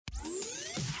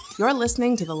You're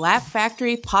listening to the Laugh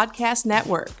Factory Podcast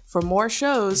Network. For more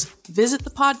shows, visit the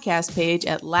podcast page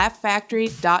at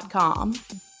laughfactory.com.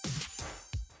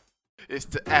 It's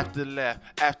the afterlaugh,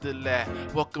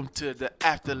 afterlaugh. Welcome to the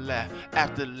afterlaugh,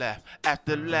 afterlaugh,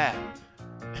 afterlaugh.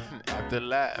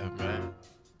 Afterlaugh, man.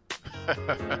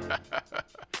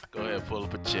 Go ahead, pull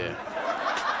up a chair.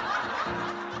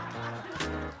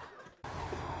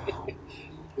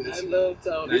 I love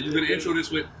Tony. Now you're gonna intro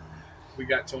this with. We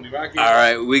got Tony Rock here. All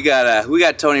right, we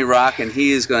got Tony Rock, and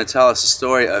he is going to tell us the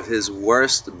story of his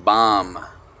worst bomb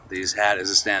that he's had as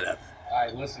a stand-up. All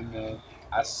right, listen, man.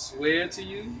 I swear to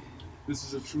you, this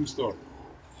is a true story,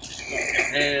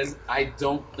 and I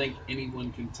don't think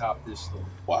anyone can top this story.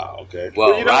 Wow. Okay.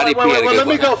 Well, you know Roddy P had a good let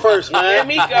me one. go first, man. Let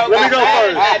me go first.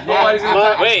 Nobody's gonna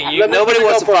top it. Nobody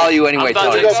wants to follow you anyway,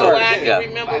 Tony. go So, first. I can yeah.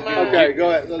 remember mine. Okay, go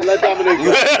ahead. Let Dominic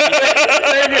go.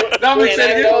 Dominic, And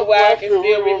say I it know again. why I can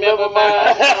still remember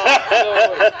mine.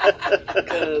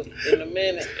 Because in a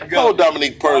minute. Hold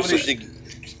Dominique purse so she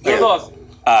Who's lost?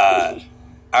 All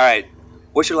right.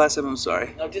 What's your last name? I'm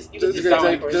sorry. No, just just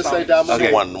say Dominic.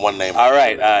 Okay. One name. All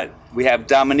right. We have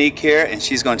Dominique here, and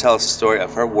she's going to tell us the story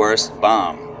of her worst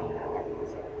bomb.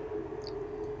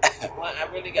 Well, I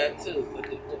really got two, but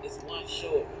it's one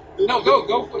short. No,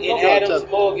 go for In it. Adams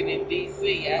Morgan in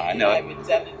D.C., I know. I've been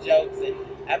telling jokes and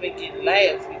I've been getting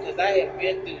laughs because I have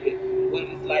been through what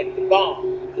it's like the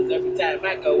bomb. Because every time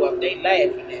I go up, they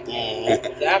laughing at me.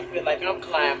 So I feel like I'm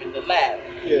climbing the ladder.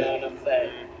 You know what I'm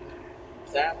saying?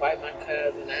 So I invite my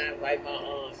cousin, I invite my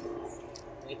aunt.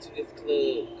 Went to this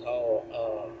club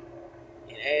called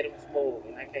in Adams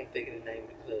Morgan. I can't think of the name of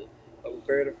the club. But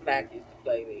Roberta Flack used to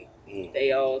play there.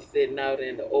 They all sitting out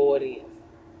in the audience.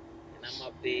 And I'm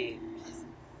up there,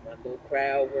 my little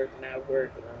crowd working, I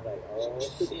work, and I'm like, oh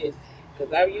shit.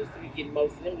 Because I used to be getting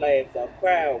most of them laughs off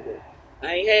crowd work.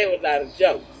 I ain't had a lot of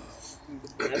jokes.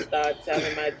 I started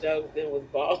telling my jokes, then was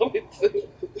bombing too.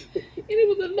 And it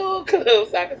was a little club,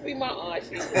 so I could see my aunt.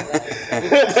 She was like,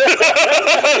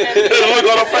 Look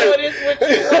on her face. this what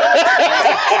you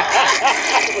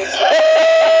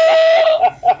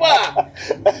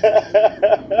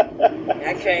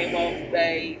I came on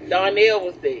stage. Darnell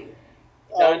was there.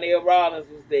 Darnell Rollins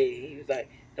was there. He was like,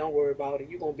 don't worry about it.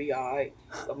 You're going to be all right.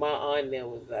 But my aunt then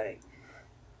was like,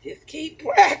 just keep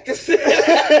practicing.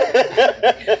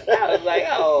 I was like,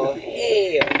 oh,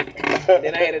 hell.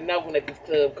 Then I had another one at this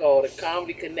club called the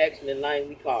Comedy Connection in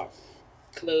Langley Park.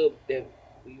 Club that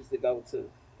we used to go to.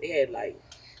 They had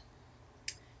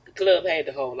the club had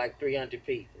to hold 300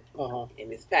 people.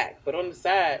 And it's packed. But on the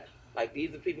side,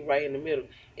 these are people right in the middle.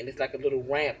 And it's like a little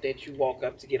ramp that you walk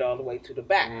up to get all the way to the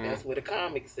back. That's where the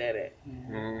comics sat at.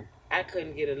 I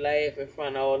couldn't get a laugh in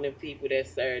front of all them people that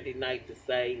Saturday night to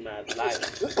save my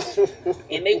life.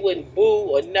 And they wouldn't boo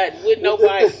or nothing. Wouldn't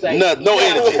nobody say No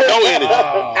energy. No energy.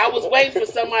 I was waiting for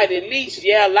somebody to at least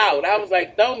yell out. I was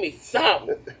like, throw me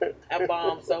something. I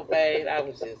bombed so bad. I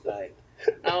was just like,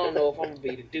 I don't know if I'm going to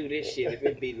be to do this shit if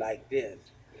it be like this.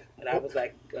 But I was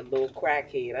like a little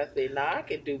crackhead. I said, nah, I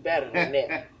can do better than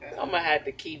that. I'm going to have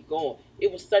to keep going.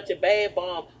 It was such a bad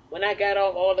bomb. When I got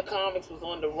off, all the comics was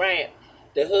on the ramp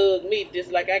to hug me just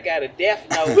like I got a death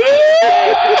note.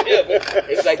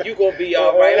 It's like, you going to be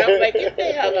all right. I'm like, get the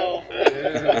hell off.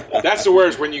 That's the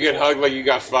worst when you get hugged like you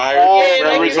got fired. Yeah,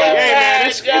 Everybody's like like, you hey got man, fired,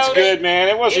 it's Joe. good, man.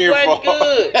 It wasn't your fault.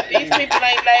 Good. These people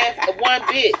ain't laughing one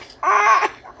bit.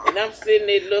 And I'm sitting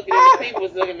there looking, and the people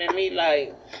was looking at me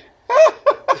like,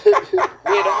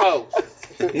 where the hoe?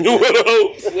 Where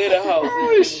the hoe?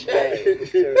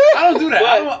 I don't do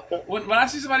that. When I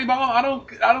see somebody bomb, I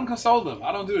don't console them.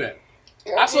 I don't do that.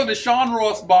 I saw Deshaun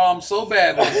Ross bomb so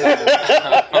bad one time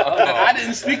that I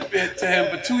didn't speak to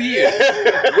him for 2 years.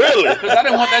 Really? Because I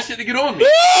didn't want that shit to get on me.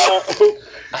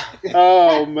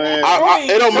 Oh man.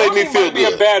 It don't make me feel Be a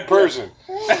good. bad person.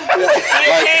 Bill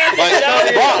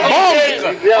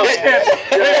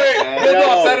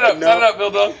Dog, set it up,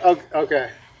 Bill Dog. Okay.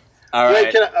 All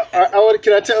right.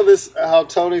 Can I tell this how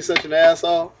Tony's such an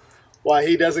asshole? Why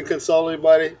he doesn't console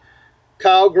anybody?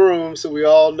 Kyle Grooms, who we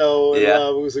all know and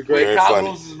love, who's a great. Kyle funny.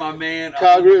 Grooms is my man.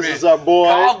 Kyle Grooms is our boy.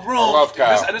 Kyle Grooms. I love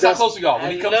Kyle. This is how close we are.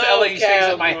 When he comes to LA, he stays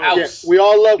at my house. Yeah, we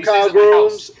all love He Kyle stays at my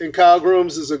Grooms, house. and Kyle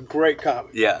Grooms is a great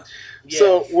comic. Yeah.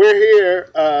 So we're here.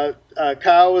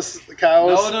 Kyle was. No.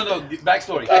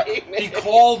 Backstory. He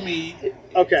called me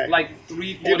Okay. 3-4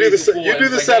 You do days the- before. you do and the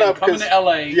was like, setup, hey, I'm coming to 'cause-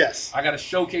 LA. Yes. I got a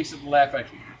showcase at the Laugh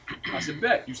Factory. I said,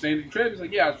 bet. You staying at the crib? He's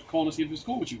like, yeah, I was calling to see if it's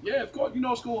cool with you. Yeah, of course. You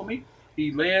know it's cool with me. He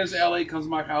lands in LA, comes to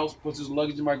my house, puts his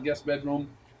luggage in my guest bedroom.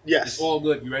 Yes. It's all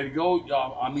good. You ready to go?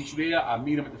 I'll meet you there. I'll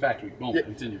meet him at the factory. Boom. Yeah.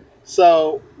 Continue.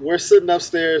 So we're sitting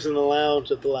upstairs in the lounge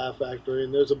at the Laugh Factory,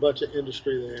 and there's a bunch of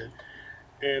industry there.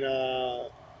 and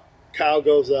Kyle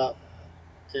goes up,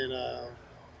 and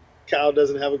Kyle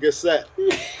doesn't have a good set.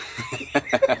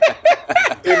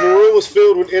 And the room was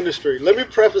filled with industry. Let me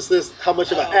preface this: how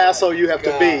much of an asshole you have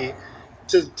to be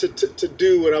to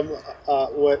do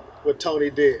what Tony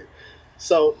did.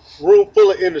 So, room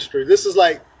full of industry. This is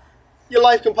like your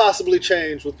life can possibly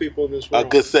change with people in this room. A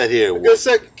good set here. A good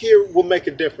set here will make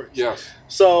a difference. Yes.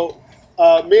 So,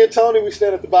 me and Tony, we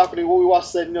stand at the balcony. When we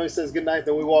watch the set, he says goodnight.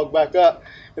 Then we walk back up,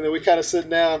 and then we kind of sit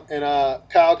down, and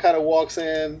Kyle kind of walks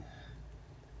in.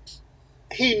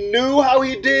 He knew how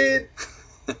he did,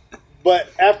 but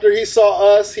after he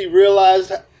saw us, he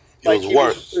realized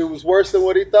it was worse than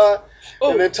what he thought.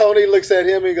 Oh. And then Tony looks at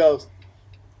him and goes,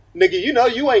 "Nigga, you know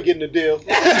you ain't getting a deal."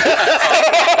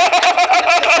 I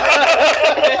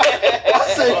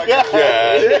said,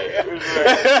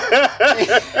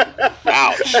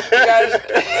 ouch. You guys,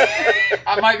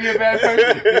 I might be a bad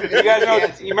person. You guys know,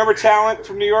 you remember Talent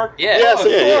from New York? Yeah. Yes, of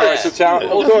course. All right, so Talent.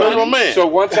 Of course, my man. So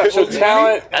one time, so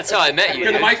Talent. That's how I met you.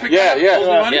 Can the dude. mic pick Yeah, up? yeah. Owes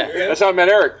me money? Yeah. That's how I met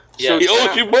Eric. Yeah. He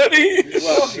owes you money.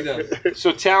 What else he does?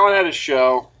 So Talent had a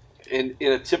show in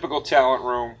a typical Talent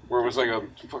room where it was like a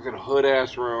fucking hood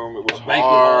ass room. It was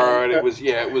hard. It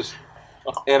was.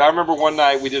 And I remember one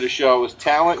night we did a show. It was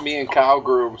Talent, me, and Kyle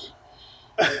Grooms.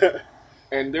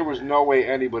 And there was no way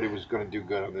anybody was going to do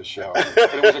good on this show. And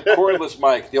it was a cordless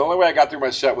mic. The only way I got through my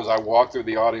set was I walked through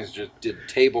the audience, just did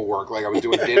table work like I was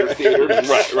doing dinner theater.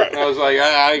 Right. And I was like,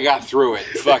 I got through it.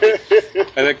 Fuck it.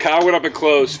 And then Kyle went up and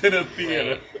closed. Dinner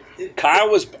theater.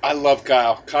 I love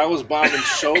Kyle. Kyle was bombing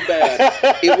so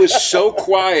bad. It was so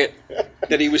quiet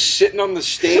that he was sitting on the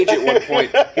stage at one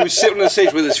point. He was sitting on the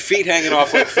stage with his feet hanging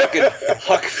off like fucking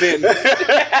Huck Finn.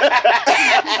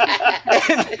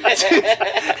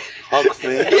 Huck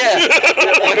Finn. Yeah.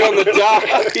 Like on the dock.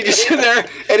 He just sit there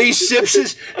and he sips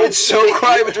his, it's so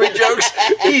quiet between jokes.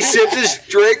 He sips his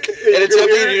drink and it's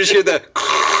empty and you just hear the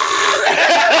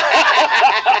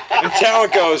and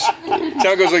Talent goes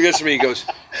like this to me. He goes,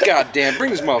 "God damn,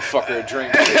 bring this motherfucker a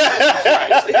drink." And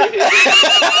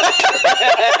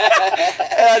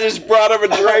I just brought him a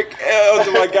drink.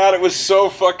 Oh my God, it was so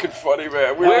fucking funny,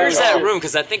 man. Where's that room?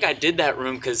 Because I think I did that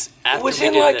room because after It was we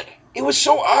in did like, it. it was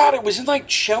so odd. It was in like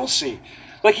Chelsea.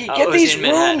 Like you Oh, get it was these in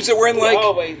Manhattan. rooms that were in We like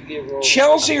always get wrong.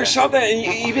 Chelsea or something, and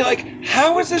you'd be like,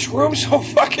 "How is this room so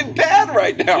fucking bad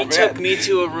right now, He man?" took me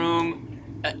to a room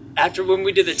after when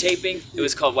we did the taping. It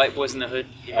was called White Boys in the Hood.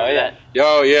 You remember that?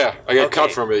 Oh yeah, I got Okay.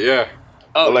 cut from it. Yeah,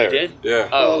 Oh, Hilarious. you did? yeah.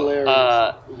 Oh,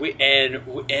 Hilarious.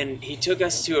 and he took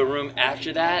us to a room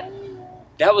after that.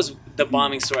 That was the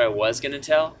bombing story I was gonna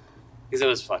tell because it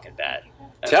was fucking bad.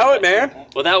 Tell it, man.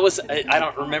 Well, that was I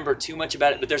don't remember too much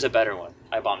about it, but there's a better one.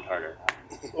 I bombed harder.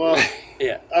 Well,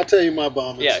 Yeah. I'll tell you my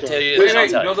bombing Yeah, story. tell you. Wait, I'll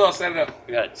tell you. Bill, set it up.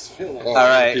 Go ahead. All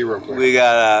right, Be real quick. we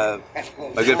got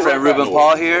my good friend Ruben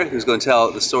Paul here, who's going to tell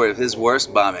the story of his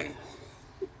worst bombing.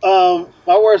 My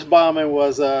worst bombing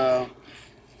was I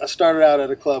started out at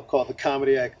a club called the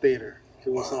Comedy Act Theater. It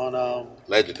was on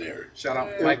Legendary. Shout out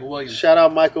Michael Williams. shout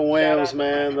out Michael Williams,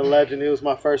 man, the legend. He was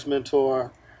my first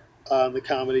mentor in the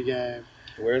comedy game.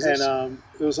 Where is And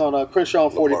it was on Crenshaw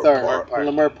and Lamar 43rd, Park. in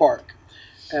Lamar Park.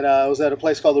 And it was at a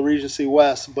place called the Regency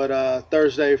West. But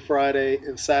Thursday, Friday,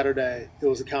 and Saturday, it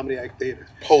was a Comedy Act Theater.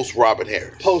 Post Robin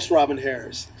Harris. Post Robin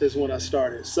Harris is when I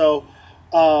started. So,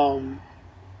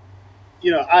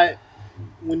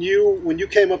 when you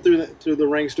came up through the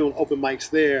ranks doing open mics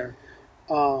there,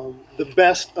 the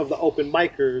best of the open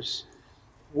micers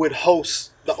would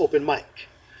host the open mic,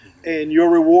 and your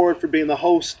reward for being the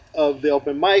host of the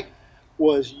open mic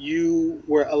was you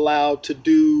were allowed to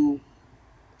do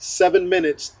 7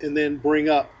 minutes and then bring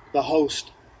up the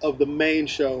host of the main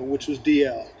show, which was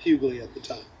DL Hughley at the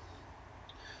time.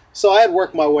 So I had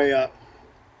worked my way up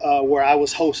where I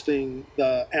was hosting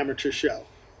the amateur show,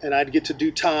 and I'd get to do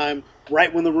time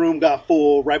right when the room got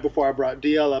full, right before I brought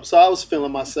DL up. So I was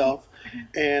feeling myself,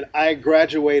 and I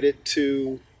graduated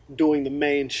to doing the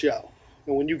main show.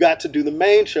 And when you got to do the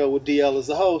main show with DL as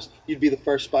the host, you'd be the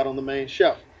first spot on the main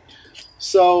show.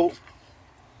 So,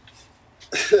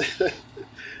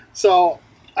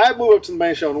 I moved up to the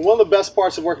main show, and one of the best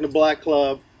parts of working the Black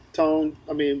Club,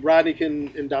 Rodney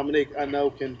and Dominique, I know,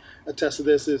 can attest to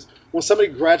this, is when somebody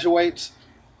graduates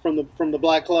from the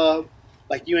Black Club,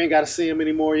 like you ain't got to see them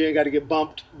anymore, you ain't got to get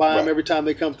bumped by them every time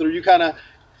they come through.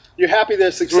 You're happy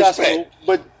they're successful,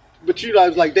 but you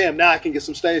guys like, damn, now I can get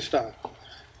some stage time.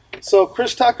 So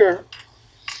Chris Tucker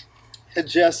had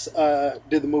just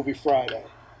did the movie Friday,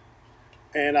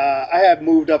 and I had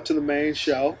moved up to the main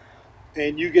show.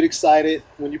 And you get excited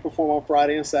when you perform on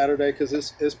Friday and Saturday because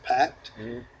it's packed.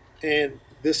 Mm-hmm. And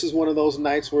This is one of those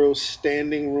nights where it was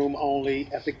standing room only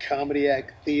at the Comedy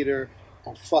Act Theater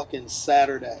on fucking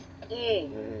Saturday.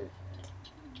 And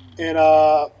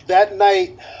that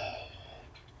night,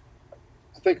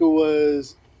 I think it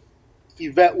was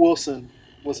Yvette Wilson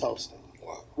was hosting.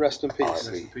 Rest in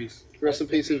peace. Rest in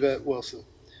peace, Yvette Wilson.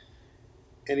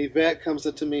 And Yvette comes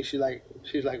up to me. She's like,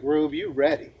 Rube, you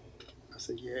ready? I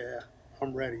said, yeah,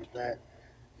 I'm ready, Yvette.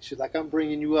 She's like, I'm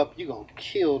bringing you up. You gonna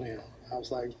kill them. I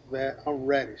was like, Yvette, I'm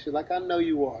ready. She's like, I know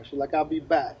you are. She's like, I'll be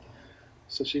back.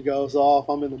 So she goes off.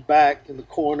 I'm in the back, in the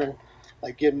corner,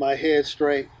 like getting my head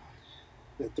straight.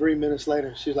 Then 3 minutes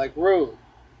later, she's like, Rube,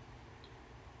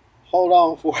 hold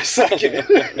on for a second.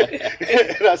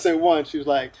 And I said, one. She was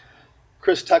like,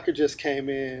 Chris Tucker just came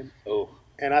in,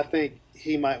 and I think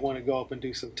he might want to go up and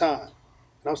do some time.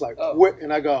 And I was like, where?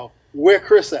 And I go, where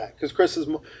Chris at? Because Chris is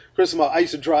I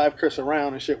used to drive Chris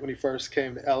around and shit when he first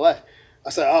came to L.A. I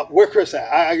said, where Chris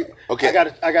at? I got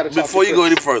to talk Before you go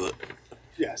any further.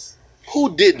 Yes.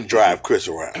 Who didn't drive Chris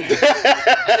around? Because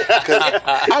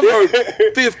I've heard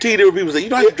 15 different people say, you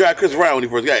don't have to drive Chris around when he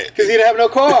first got it. Because he didn't have no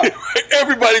car.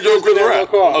 Everybody drove Chris around. No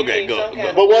car. Okay, go.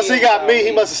 But once he got me,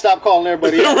 he must have stopped calling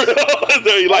everybody else.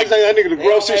 You like that nigga the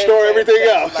grocery store, everything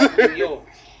else.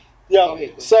 Yo,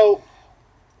 so,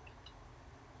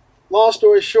 long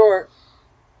story short,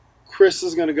 Chris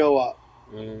is going to go up.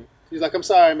 He's like, I'm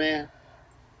sorry, man.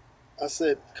 I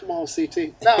said, come on,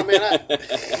 CT. Nah, man,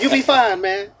 you be fine,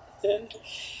 man.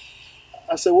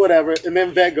 I said, whatever. And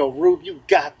then Vet go, Rube, you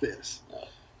got this.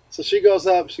 So she goes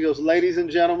up. She goes, ladies and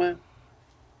gentlemen,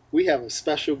 we have a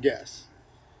special guest.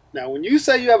 Now, when you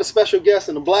say you have a special guest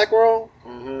in the black room,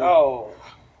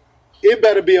 it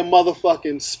better be a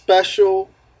motherfucking special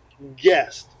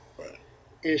guest.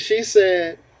 And she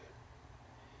said,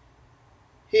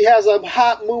 he has a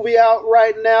hot movie out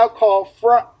right now called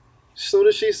Fry. As soon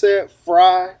as she said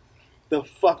Fry, the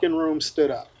fucking room stood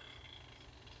up.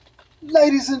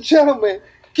 Ladies and gentlemen,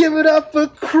 give it up for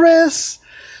Chris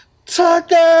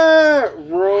Tucker.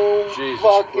 Room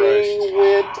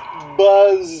went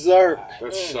berserk.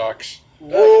 That sucks.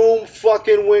 Room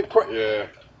fucking went crazy. Yeah.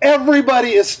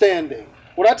 Everybody is standing.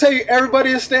 When I tell you everybody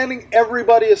is standing,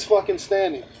 everybody is fucking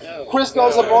standing. Chris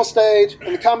goes up on stage,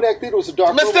 and the Comedy Act Theater was a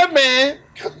dark room. Mr. Man.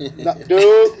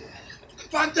 Dude.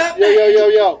 Fucked up,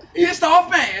 Yo. Pissed off,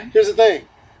 man. Here's the thing.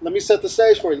 Let me set the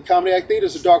stage for you. The Comedy Act Theater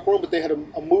is a dark room, but they had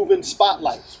a moving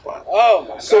spotlight. Oh, my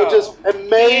God. So it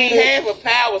made he ain't have a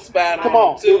power spot on. Come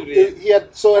on.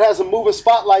 So it has a moving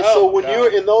spotlight. Oh, so when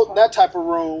you're in that type of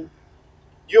room,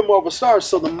 you're more of a star.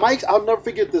 So the mic, I'll never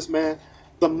forget this, man.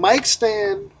 The mic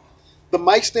stand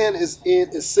is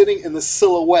sitting in the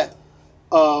silhouette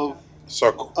of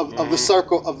the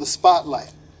circle of the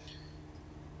spotlight.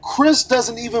 Chris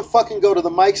doesn't even fucking go to the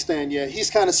mic stand yet.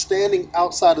 He's kind of standing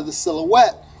outside of the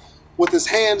silhouette with his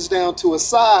hands down to his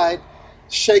side,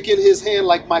 shaking his hand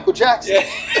like Michael Jackson.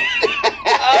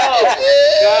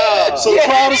 So the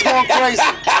crowd is going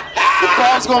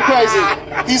crazy.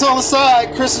 He's on the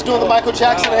side. Chris is doing the Michael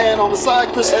Jackson hand on the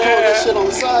side. Chris is doing this shit on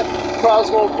the side. The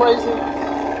crowd's going crazy.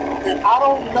 And I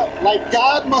don't know, like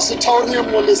God must have told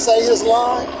him when to say his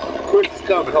line. Chris is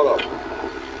coming. Hold on.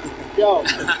 Yo,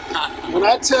 when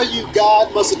I tell you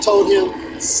God must have told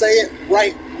him, say it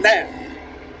right now.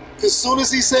 Because as soon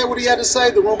as he said what he had to say,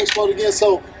 the room exploded again.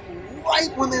 So right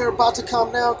when they were about to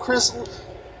come down, Chris,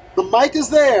 the mic is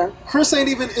there. Chris ain't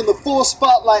even in the full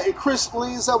spotlight. And Chris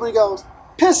leans over and he goes,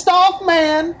 pissed off,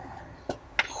 man.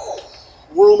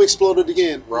 Room exploded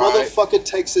again. Right. Motherfucker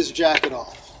takes his jacket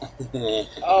off.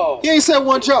 Oh. He ain't said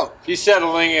one joke. He's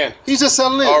settling in. He's just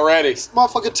settling in. Already. This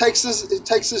motherfucker takes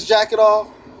his jacket off,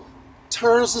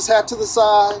 turns his hat to the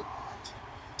side,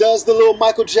 does the little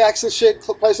Michael Jackson shit,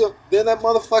 then that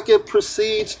motherfucker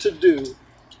proceeds to do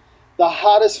the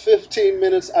hottest 15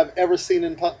 minutes I've ever seen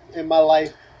in my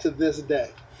life to this day.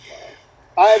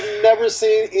 I've never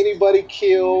seen anybody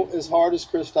kill as hard as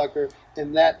Chris Tucker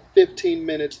in that 15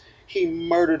 minutes. He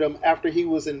murdered him after he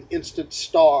was an instant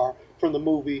star from the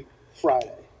movie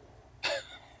Friday.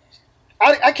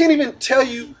 I can't even tell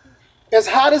you, as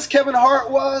hot as Kevin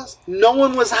Hart was, no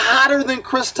one was hotter than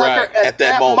Chris Tucker at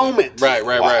that moment. Right.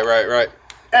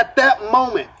 At that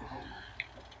moment.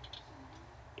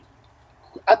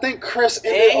 I think Chris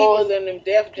ended and he was in them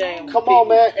Def Jams. Come on,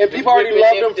 man. And people already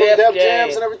loved him from Def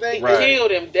Jams and everything. He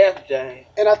killed him Def Jams.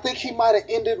 And I think he might have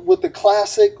ended with the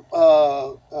classic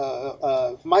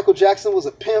Michael Jackson was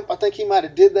a pimp. I think he might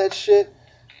have did that shit.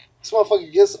 This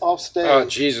motherfucker gets off stage. Oh,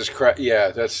 Jesus Christ. Yeah,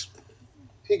 that's...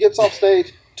 He gets off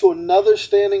stage to another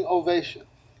standing ovation.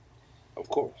 Of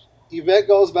course. Yvette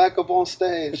goes back up on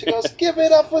stage. She goes, give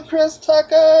it up for Chris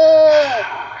Tucker.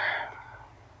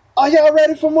 "Are y'all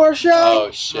ready for more show?"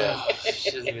 Oh shit!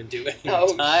 She doesn't even do it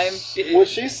Oh, in time. shit. When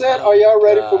she said, "Are y'all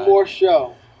ready for God. more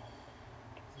show?"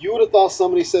 You would have thought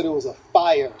somebody said it was a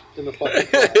fire in the fucking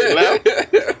club.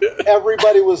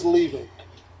 Everybody was leaving.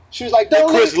 She was like, Did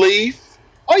 "Don't Chris leave." leave?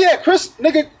 Oh yeah, Chris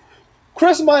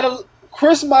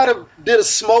might have did a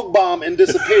smoke bomb and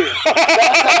disappeared.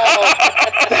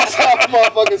 That's how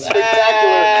motherfucking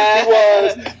spectacular he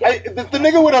was. The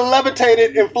nigga would have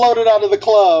levitated and floated out of the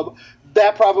club.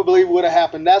 That probably would have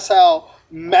happened. That's how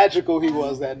magical he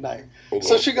was that night.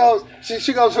 So she goes.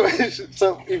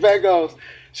 So Yvette goes.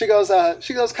 She goes,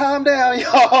 calm down,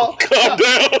 y'all. Calm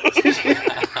down.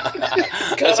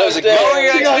 That's always lower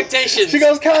your expectations. She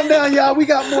goes, calm down, y'all. We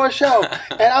got more show.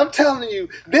 And I'm telling you,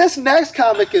 this next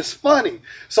comic is funny.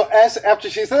 So after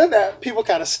she said that, people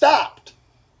kind of stopped.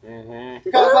 Mm-hmm.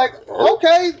 Because like,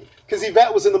 okay. Because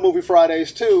Yvette was in the movie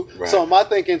Fridays too. Right. So am I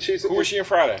thinking Who was she in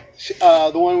Friday?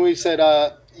 the one we said,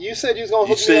 you said you was going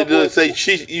to hook me up with.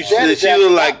 You said she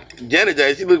looked like Janet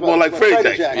Jackson. She looked more like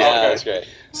Freddie Jackson. Yeah, that's great.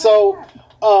 So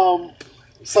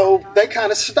they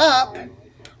kind of stop and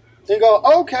go,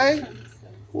 okay.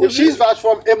 If she's vouched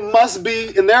for him, it must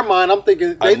be, in their mind, I'm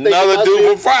thinking, they think it Another must dude be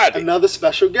from Friday. another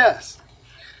special guest.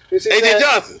 And she AJ said-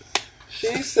 Johnson.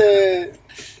 She said,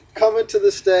 coming to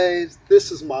the stage,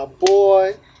 this is my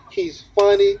boy. He's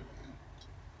funny.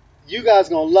 You guys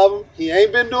gonna love him. He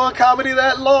ain't been doing comedy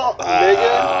that long,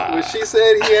 nigga. When she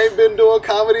said he ain't been doing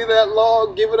comedy that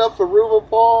long, give it up for Ruben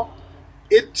Paul.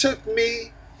 It took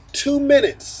me 2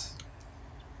 minutes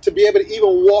to be able to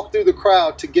even walk through the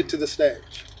crowd to get to the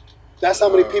stage. That's how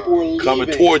many people were leaving. Coming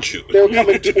towards you. They were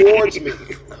coming towards me.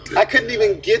 I couldn't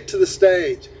even get to the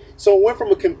stage. So it went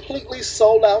from a completely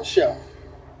sold out show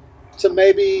to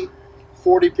maybe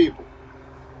 40 people.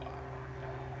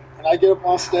 And I get up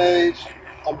on stage.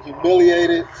 I'm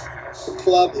humiliated. The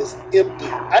club is empty.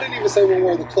 I didn't even say one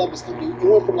word. The club is empty. It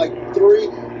went from like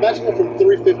imagine it from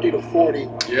 350 to 40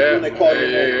 when they called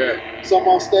me name. So I'm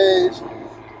on stage.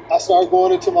 I start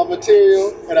going into my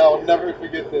material, and I will never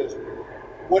forget this.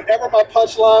 Whatever my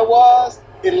punchline was,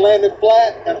 it landed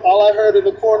flat, and all I heard in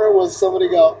the corner was somebody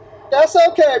go, "That's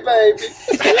okay, baby."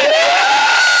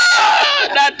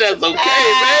 Not that's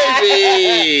okay,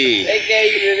 baby. They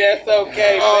gave you the "that's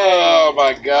okay," baby. Oh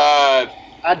my God.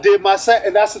 I did my set,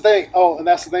 and that's the thing. Oh, and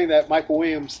that's the thing that Michael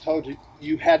Williams told you.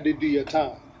 You had to do your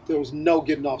time. There was no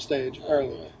getting off stage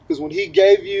early. Because when he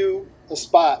gave you a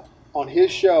spot on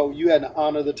his show, you had to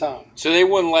honor the time. So they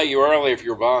wouldn't let you early if you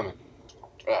were bombing.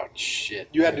 Oh shit.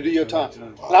 You had to do your time.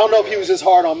 And I don't know if he was just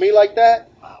hard on me like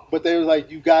that, but they were like,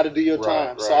 you got to do your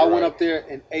time. So I went up there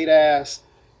and ate ass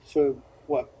for,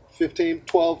 12,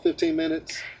 15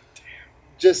 minutes?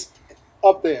 Just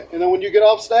up there. And then when you get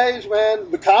off stage, man,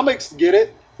 the comics get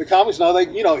it. The comics know, they,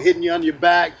 hitting you on your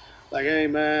back. Like, hey,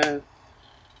 man,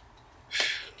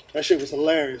 that shit was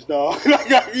hilarious, dog.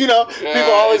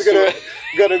 People always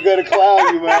gonna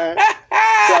clown you, man.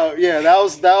 So yeah, that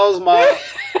was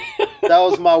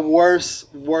my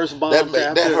worst bomb.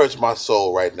 That hurts my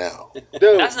soul right now.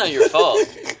 Dude, That's not your fault.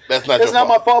 That's not. it's your not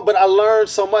my fault, but I learned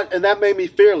so much, and that made me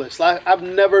fearless. Like, I've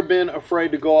never been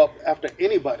afraid to go up after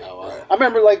anybody. Oh, wow. I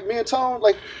remember, like, me and Tone,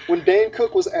 like, when Dane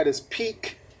Cook was at his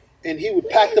peak, and he would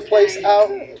pack the place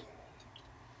out,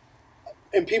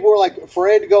 and people were, like,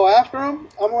 afraid to go after him.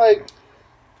 I'm like,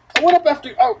 I went up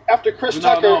after Chris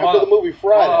Tucker after the movie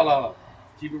Friday. Hold on.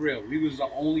 Keep it real. We was the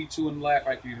only two in the Laugh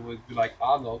Factory that would be like,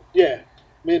 I'll go. Yeah.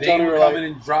 Me and They Tony would were come like,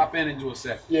 in and drop in and do a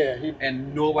set. yeah.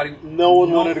 And No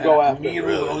one wanted to go after. Me and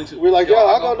Ru were the only two. We're like, yo,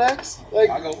 I'll go next. Like,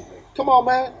 I'll go. come on,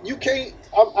 man. You can't.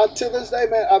 To this day,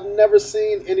 man, I've never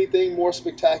seen anything more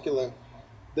spectacular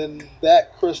than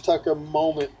that Chris Tucker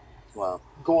moment. Wow.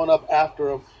 Going up after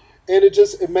him. And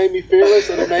it made me fearless,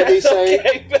 and it made me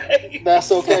say,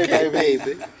 "That's okay,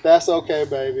 baby. That's okay,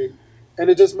 baby." And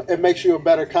it makes you a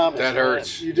better comic. That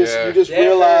hurts. You just That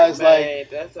realize, hurt, like, man.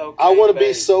 That's okay, I want to be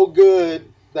baby. so good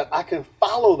that I can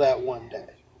follow that one day.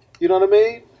 You know what I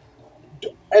mean?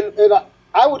 And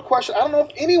I would question. I don't know if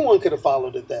anyone could have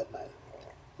followed it that night.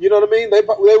 You know what I mean? They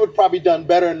would probably done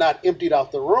better and not emptied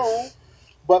out the room.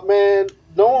 But man,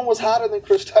 no one was hotter than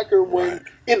Chris Tucker when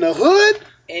in the hood.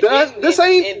 This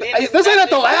ain't at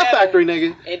the Laugh Factory,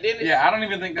 nigga. Yeah, I don't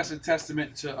even think that's a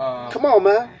testament to. Come on,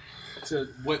 man. To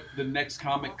what the next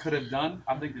comic could have done.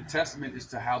 I think the testament is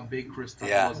to how big Chris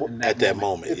Tucker was in at that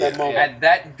moment. At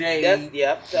that day,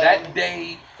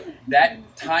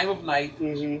 that time of night,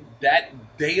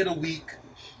 that day of the week,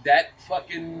 that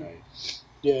fucking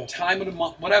time of the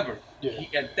month, whatever. Yeah.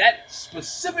 At that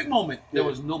specific moment, there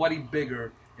was nobody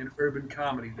bigger in urban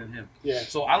comedy than him. Yeah.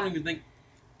 So I don't even think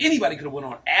anybody could have went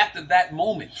on after that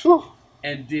moment.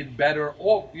 and did better,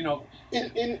 or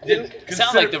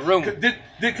sound like The Room.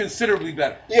 Did considerably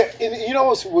better. Yeah, and you know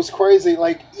what's crazy?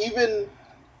 Like even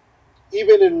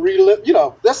in relive,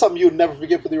 that's something you'd never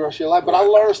forget for the rest of your life. But I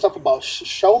learned stuff about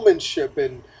showmanship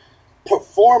and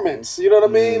performance. You know what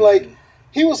I mean? Like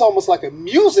he was almost like a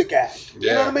music act.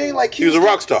 You know what I mean? Like he was a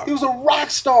rock star. He was a rock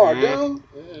star, dude.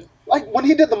 Like when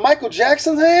he did the Michael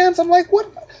Jackson hands, I'm like,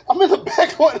 what? I'm in the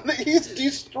back one. He's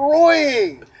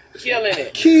destroying. Killing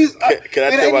it. Keys. Can I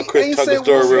tell about Chris Tucker's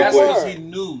story real That's quick? because he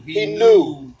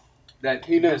knew that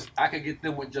I could get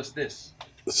them with just this.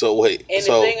 So wait. And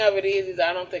the thing of it is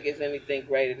I don't think it's anything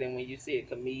greater than when you see a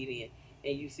comedian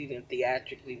and you see them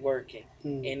theatrically working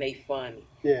and they funny.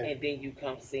 Yeah. And then you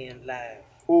come see them live.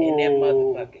 Ooh. And that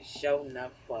motherfucker show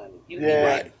enough funny. You be Yeah.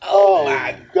 like, oh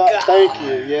my God. Thank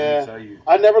you. Yeah.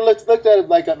 I never looked at it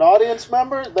like an audience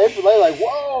member. They like,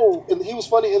 whoa. And he was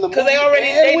funny in the movie. Because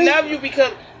they love you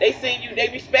because they seen you, they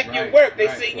respect your work. They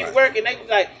seen you work and they was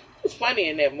like, it's funny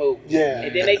in that movie. Yeah.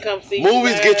 And then they come see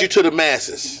Movies you get you to the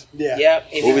masses. Yeah. Yep.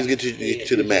 Movies get you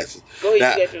to the masses. Go ahead,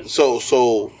 Now, get your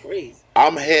so freeze.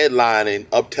 I'm headlining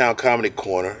Uptown Comedy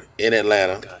Corner in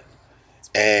Atlanta,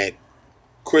 and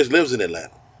Chris lives in Atlanta.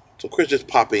 So Chris just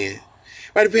pop in.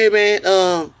 Right here, man.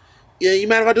 Yeah, you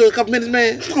mind if I do a couple minutes,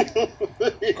 man? Chris,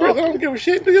 I don't give a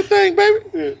shit. Do your thing, baby.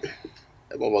 Yeah.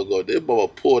 That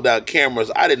motherfucker pulled out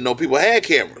cameras. I didn't know people had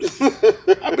cameras.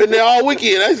 I've been there all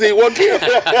weekend. I seen one camera.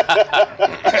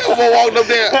 I walked up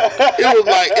there. It was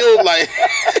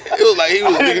like he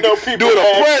was doing a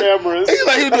press. He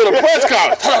was doing a press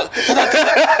conference.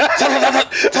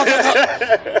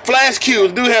 Flash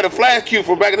cues. Dude had a flash cue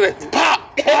from back in the day. Pop.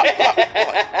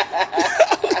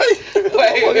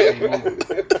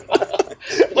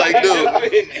 Like, dude.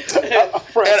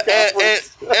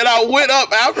 And I went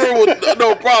up after it was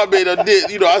no problem. I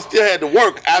did, I still had to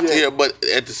work after here, but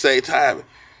at the same time,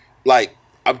 like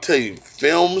I'm telling you,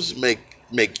 films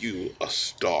make you a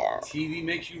star. TV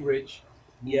makes you rich.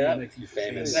 Yeah, makes you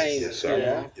famous. Yes, sir.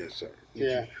 Yeah. Yes, sir.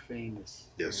 Yeah. Famous.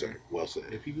 Yes, sir. Well said.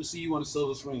 If people see you on the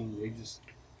silver screen, they just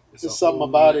There's something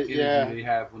about it. energy Yeah. they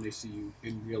have when they see you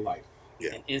in real life.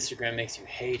 Yeah. And Instagram makes you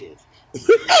hated. All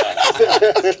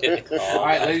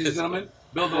right, ladies and gentlemen,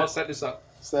 Bill, I'll set this up.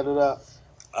 Set it up.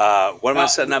 What am I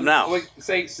setting up now? Wait,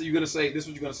 so you're gonna say this is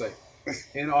what you're gonna say.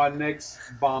 In our next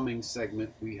bombing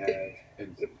segment, we have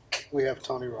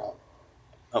Tony Rock.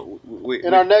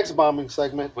 In our next bombing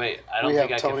segment, wait, I don't we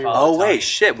think have I can Tony follow. Oh Rock. wait,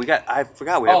 shit! I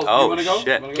forgot we have. you Oh wanna go?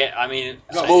 shit! Can't, I mean,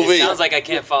 Smoothie. it sounds like I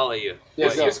can't follow you.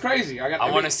 It's crazy. I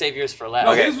want to save yours for last.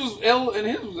 No, Okay. his was ill and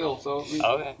his was ill. So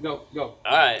Okay. go. All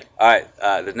right. All right.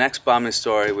 The next bombing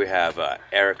story we have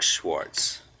Eric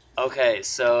Schwartz. Okay,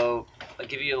 so I'll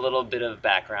give you a little bit of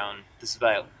background. This is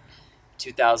about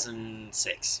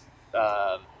 2006.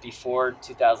 Before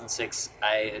 2006,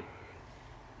 I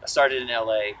started in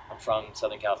LA. I'm from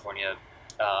Southern California.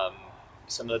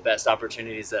 Some of the best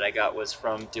opportunities that I got was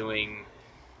from doing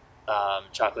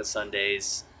Chocolate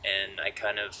Sundays, and I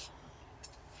kind of,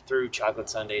 through Chocolate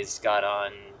Sundays, got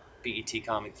on BET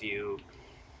Comic View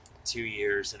 2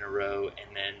 years in a row,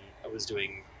 and then I was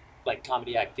doing like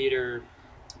comedy act theater.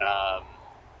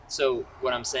 So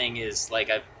what I'm saying is,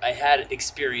 like, I had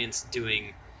experience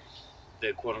doing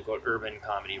the quote-unquote urban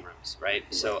comedy rooms, right?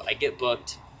 So I get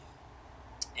booked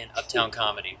in Uptown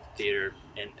Comedy Theater,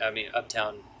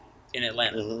 Uptown in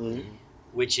Atlanta,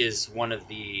 which is one of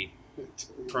the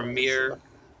premier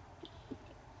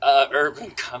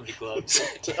urban comedy clubs.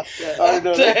 I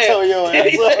know they tell your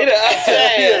ass.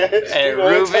 And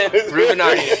Ruben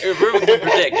can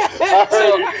predict.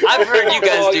 So I've heard you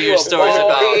guys do your stories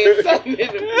about.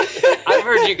 I've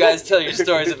heard you guys tell your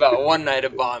stories about one night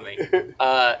of bombing.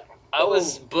 I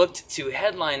was booked to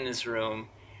headline this room,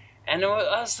 and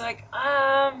I was like,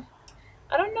 I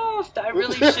don't know if I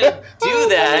really should do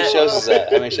that. How many shows is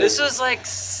that? How many shows? This was like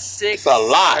 6 It's a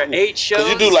lot. or 8 shows.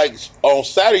 Because you do like on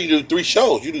Saturday, you do 3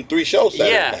 shows. You do 3 shows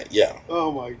Saturday Yeah. night. Yeah.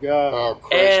 Oh my God. Oh,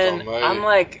 Christ And almighty. I'm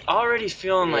like already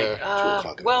feeling like, 2 o'clock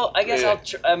in the well, I guess I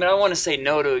don't want to say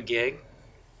no to a gig.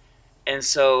 And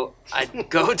so I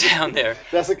go down there.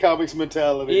 That's a comics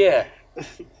mentality. Yeah.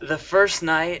 The first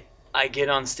night I get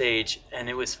on stage and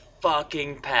it was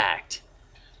fucking packed.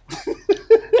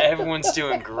 Everyone's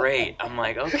doing great. I'm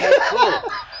like, okay, cool.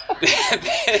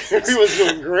 Everyone's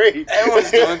doing great.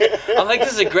 I'm like,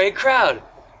 this is a great crowd.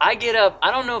 I get up.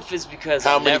 I don't know if it's because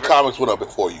How many comics went up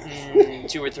before you?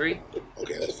 2 or 3.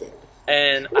 Okay, that's fair.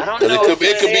 And I don't 'Cause know.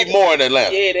 it could be more in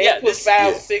Atlanta. Yeah, they put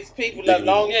 5 or 6 people as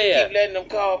long as you Yeah. keep letting them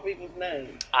call people's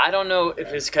names. I don't know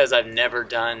if it's because I've never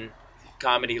done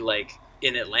comedy like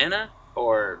in Atlanta,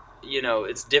 or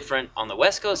it's different on the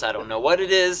West Coast. I don't know what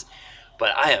it is,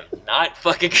 but I am not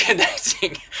fucking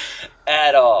connecting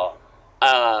at all.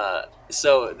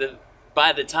 So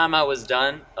by the time I was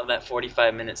done of that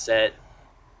 45-minute set,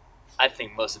 I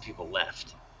think most of the people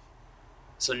left.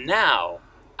 So now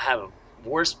I have a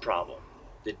worse problem.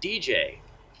 The DJ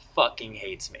fucking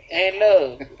hates me. And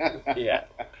love. Yeah.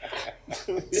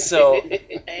 So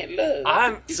And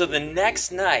love. so the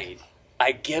next night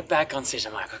I get back on stage.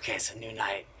 I'm like, okay, it's a new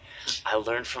night. I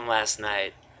learned from last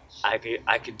night. I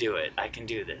could do it. I can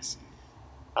do this.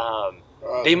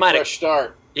 They might have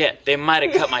start. Yeah, they might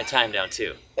have cut my time down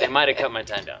too. They might have cut my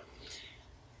time down.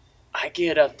 I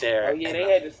get up there. Oh yeah, they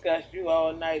had discussed you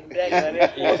all night today.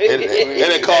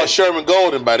 And they called Sherman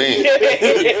Golden by then.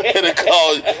 And they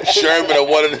called Sherman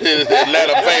one of his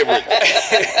Atlanta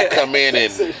favorites. Come in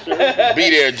and be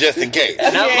there just in case.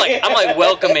 And I'm like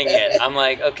welcoming it. I'm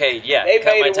like, okay, yeah, They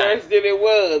cut made my it time. worse than it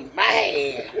was,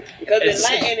 man. Because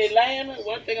in Atlanta,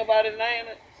 one thing about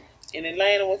Atlanta, in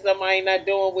Atlanta, when somebody not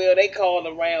doing well, they call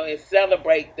around and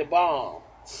celebrate the bomb.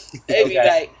 They be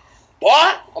like, boy,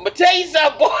 I'm gonna tell you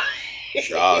something, boy.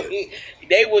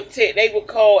 They would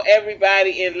call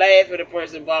everybody and laugh at the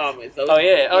person bombing. So Oh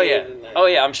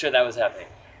yeah. I'm sure that was happening.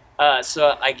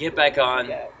 So I get back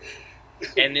on,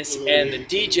 and the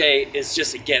DJ is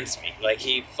just against me. Like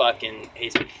he fucking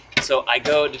hates me. So I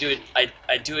go to do it.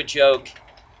 I do a joke,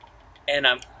 and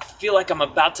I feel like I'm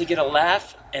about to get a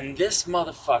laugh, and this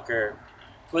motherfucker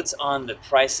puts on the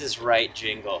Price is Right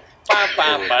jingle.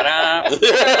 I'm like,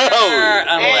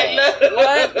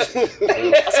 what?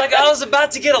 I was like, I was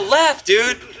about to get a laugh,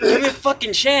 dude. Give me a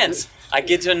fucking chance. I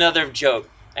get to another joke,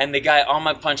 and the guy on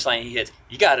my punchline, he hits,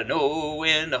 you gotta know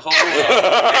when to hold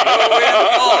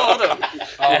up.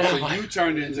 So you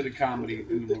turned it into the comedy.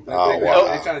 Oh, wow.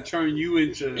 They try to turn you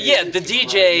into... Yeah, the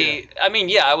DJ, I mean,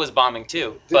 yeah, I was bombing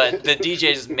too, but the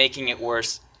DJ is making it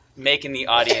worse, making the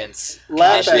audience,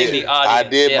 conditioning the audience. I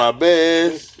did my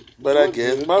best, but I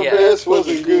guess my best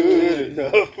wasn't good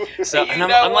enough. So, and You I'm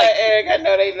know like, what, Eric? I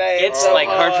know they laugh. it's so like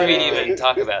hard for me hard. to even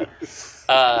talk about.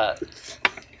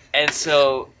 And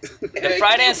so the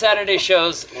Friday and Saturday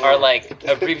shows are like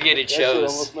abbreviated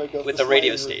shows with the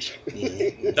radio station.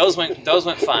 Those went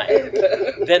fine.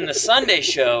 Then the Sunday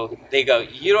show, they go,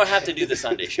 you don't have to do the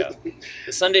Sunday show.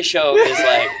 The Sunday show is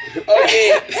like, Oh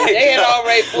yeah, they had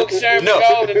already booked Sherman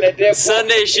Golden at that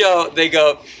Sunday show, they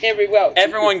go, point.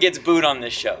 everyone gets booed on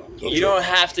this show. You don't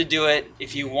have to do it.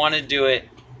 If you want to do it,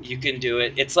 you can do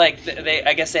it. It's like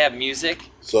I guess they have music.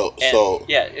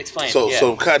 Yeah, explain. So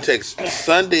some context.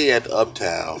 Sunday at the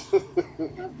Uptown,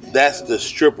 that's the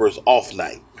strippers off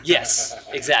night. Yes,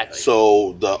 exactly.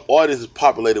 So the audience is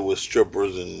populated with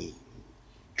strippers and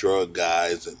drug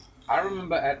guys. And I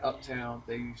remember at Uptown,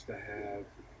 they used to have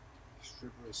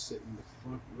strippers sit in the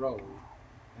front row,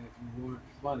 and if you weren't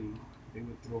funny, they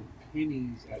would throw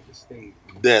pennies at the stage.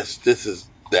 this is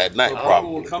that night, So people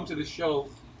probably. will come to the show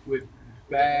with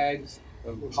bags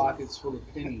of pockets full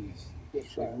of pennies. So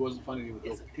if it wasn't funny, they would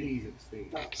throw pennies at the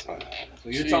stage. So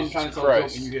you're trying to tell a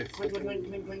joke, and you hear clink, clink, clink,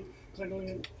 clink, clink,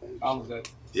 clink, clink. All of that.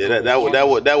 Yeah,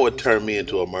 that would turn me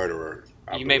into a murderer.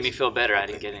 You made me feel better. I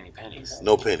didn't get any pennies.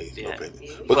 No pennies, no Yeah.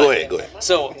 pennies. But go ahead.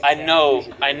 So I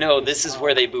know this is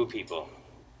where they boo people.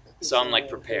 So I'm like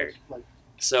prepared.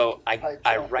 So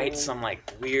I write some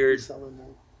like weird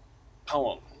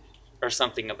poem or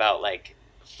something about like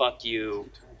fuck you,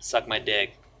 suck my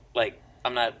dick. Like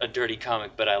I'm not a dirty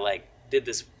comic, but I like did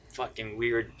this fucking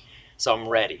weird. So I'm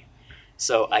ready.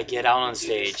 So I get out on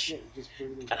stage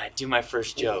and I do my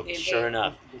first joke. Sure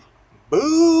enough,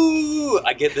 boo!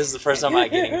 This is the first time I'm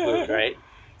getting booed, right?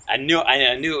 I knew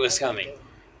it was coming.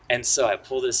 And so I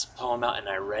pulled this poem out and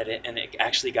I read it, and it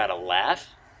actually got a laugh.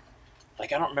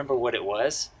 Like, I don't remember what it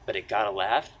was, but it got a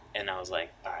laugh. And I was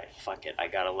like, all right, fuck it. I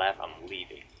got a laugh. I'm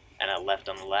leaving. And I left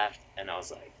on the laugh, and I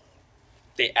was like,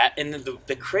 and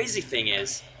the crazy thing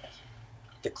is,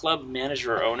 the club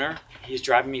manager or owner, he's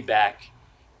driving me back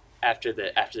after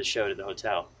the show to the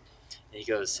hotel. And he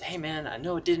goes, hey, man, I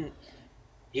know it didn't.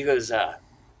 He goes, I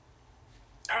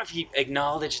don't know if he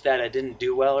acknowledged that I didn't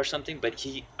do well or something, but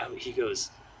he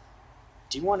goes,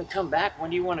 do you want to come back?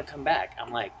 When do you want to come back?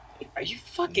 I'm like, are you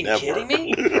fucking kidding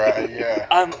me? Right, yeah.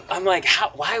 I'm like,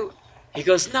 how? Why? He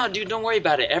goes, no, dude, don't worry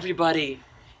about it. Everybody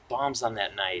bombs on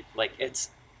that night. Like,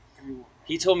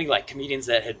 he told me, like, comedians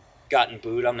that had gotten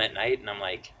booed on that night, and I'm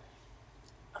like,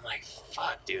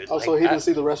 fuck, dude. Oh, like, so he didn't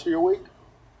see the rest of your week?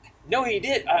 No, he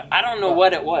did. I don't know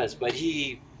what it was, but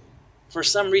he, for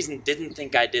some reason, didn't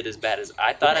think I did as bad as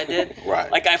I thought I did.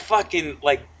 Right. Like, I fucking,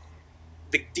 like,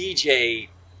 the DJ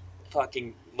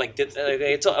fucking, like,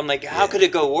 I'm like, how could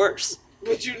it go worse?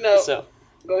 But you know, So,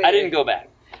 go ahead. I didn't go back.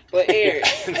 But Eric,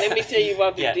 let me tell you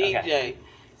about the Yeah, DJ. okay.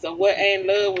 So what Ann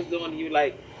Love was doing to you,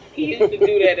 like, he used to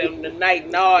do that on the night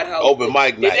Nard host. Open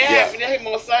mic Did night, that happen to him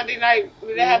on Sunday night?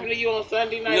 Did that happen to you on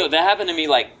Sunday night? No, that happened to me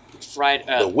like Friday,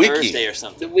 Thursday or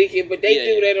something. The weekend, but they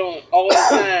do that on all the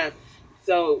time.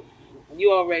 So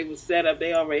you already was set up.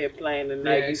 They already had planned the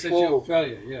night They set before. you up for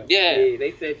failure, yeah. Yeah,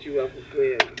 they set you up for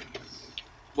failure.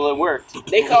 Well, it worked.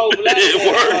 They cold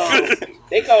blooded.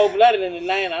 They cold blooded in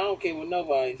Atlanta. I don't care what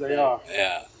nobody says. They are.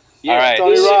 Yeah. Yeah. All right.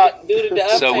 Tony Rock.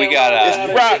 So we got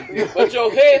But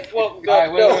your head fucked up. All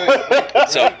right, wait.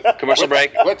 So commercial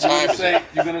break. What time is it?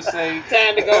 You're gonna say.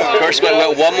 Time to go home. First, wait,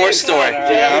 one more story.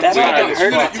 That's You're not gonna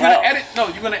hurt to tell. edit. No,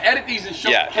 you're gonna edit these and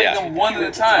play Yeah. them one at a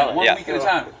time, one Yeah. week at a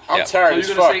time. I'm Yeah. So tired you're as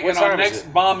gonna fuck. say What in our time is next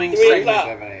it? bombing 3 segment.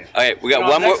 o'clock. Okay, we got No,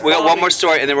 one more. next We got one bombing- more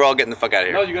story, and then we're all getting the fuck out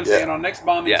of No, here. you're gonna say in our next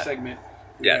bombing Yeah. segment.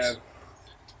 we Yes. have-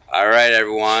 All right,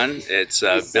 everyone. It's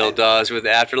Bill Dawes with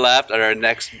Afterlaugh. On our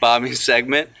next bombing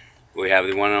segment, we have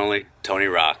the one and only Tony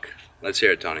Rock. Let's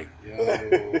hear it, Tony.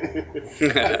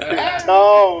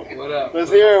 Tom, What up? let's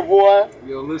hear it, boy.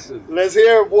 Yo, listen. Let's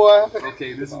hear it, boy.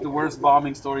 Okay, this is the worst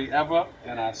bombing story ever,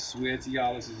 and I swear to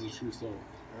y'all, this is a true story.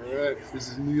 All right. This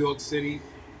is New York City.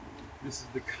 This is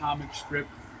the comic strip,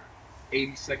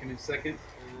 82nd and 2nd.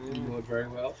 You know it very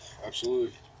well.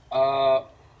 Absolutely.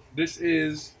 This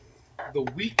is the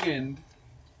weekend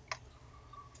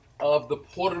of the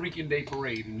Puerto Rican Day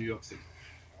Parade in New York City.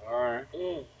 All right.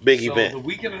 Big So event. the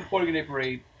weekend of the Puerto Rican Day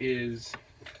Parade is,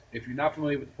 if you're not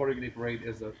familiar with the Puerto Rican Day Parade,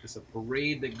 it's a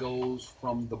parade that goes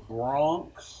from the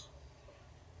Bronx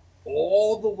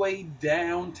all the way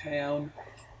downtown,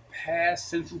 past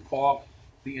Central Park,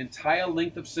 the entire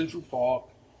length of Central Park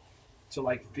to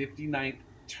like 59th,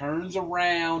 turns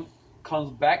around,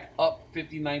 comes back up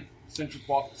 59th Central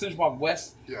Park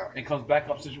West, and comes back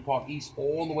up Central Park East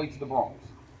all the way to the Bronx.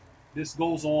 This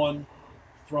goes on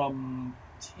from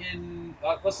 10,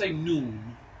 let's say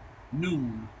noon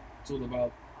till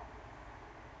about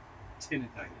 10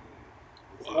 at night.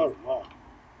 Oh, wow.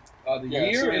 The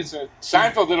year is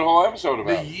Seinfeld did a whole episode about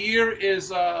the it. year is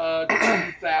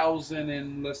 2000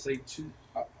 and let's say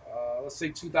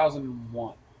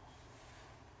 2001.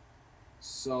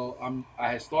 So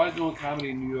I had started doing comedy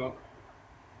in New York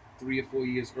 3 or 4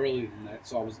 years earlier than that.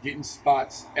 So I was getting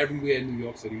spots everywhere in New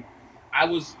York City. I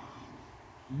was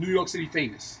New York City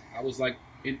famous. I was like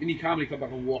in any comedy club I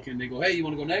could walk in, they go, "Hey, you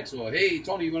want to go next?" Or "Hey,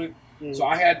 Tony, you want to?" Mm-hmm. So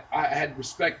I had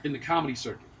respect in the comedy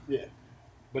circuit. Yeah.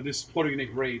 But this is Puerto Rican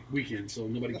Day Parade weekend, so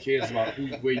nobody cares about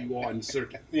where you are in the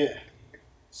circuit. Yeah.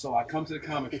 So I come to the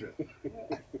comic strip.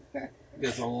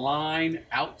 There's a line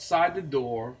outside the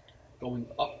door going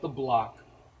up the block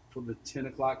for the 10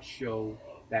 o'clock show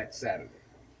that Saturday.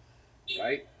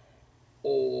 Right?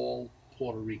 All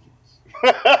Puerto Ricans.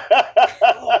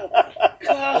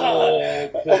 All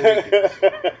Puerto Ricans.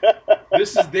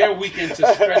 This is their weekend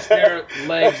to stretch their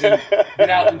legs and get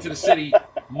out into the city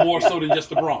more so than just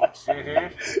the Bronx. So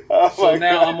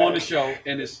now I'm on the show,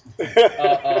 and it's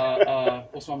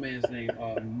what's my man's name?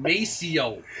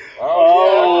 Maceo.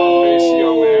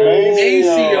 Maceo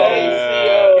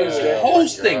is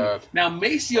hosting. Now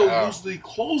Maceo usually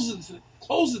closes the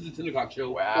 10 o'clock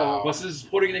show. Wow. But since it's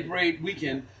Puerto Rican Day Parade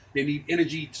weekend, they need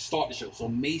energy to start the show. So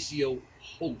Maceo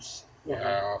hosts.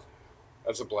 Wow.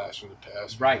 That's a blast from the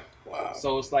past. Right. Wow.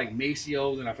 So it's like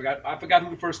Maceo, and I forgot who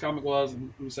the first comic was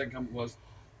and who the second comic was,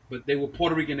 but they were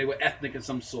Puerto Rican, they were ethnic in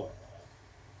some sort.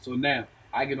 So now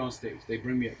I get on stage. They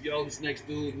bring me up. Yo, this next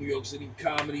dude, New York City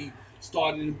comedy,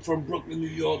 started from Brooklyn, New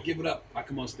York. Give it up. I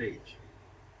come on stage.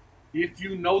 If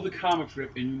you know the comic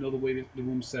strip and you know the way the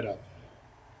room's set up,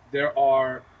 there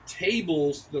are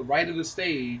tables to the right of the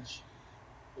stage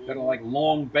that are like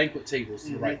long banquet tables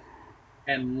to the right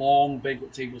and long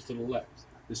banquet tables to the left.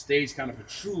 The stage kind of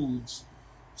protrudes,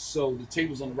 so the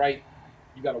tables on the right,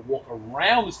 you got to walk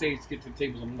around the stage to get to the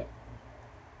tables on the left.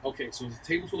 Okay, so there's a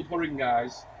table full of Puerto Rican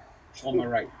guys on my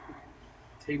right,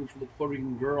 table full of Puerto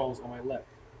Rican girls on my left.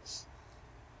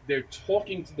 They're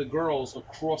talking to the girls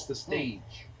across the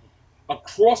stage.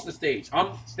 Across the stage.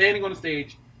 I'm standing on the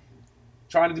stage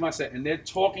trying to do my set, and they're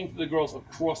talking to the girls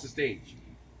across the stage.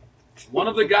 One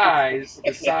of the guys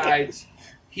decides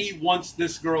he wants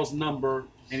this girl's number,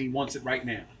 and he wants it right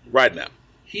now. Right now.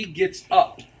 He gets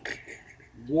up,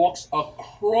 walks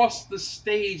across the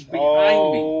stage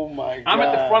behind me. Oh my God. I'm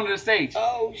at the front of the stage.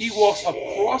 Oh, He walks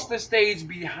across the stage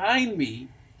behind me,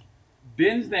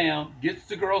 bends down, gets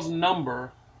the girl's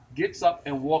number, gets up,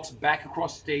 and walks back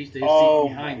across the stage to his seat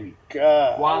behind me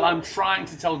God. while I'm trying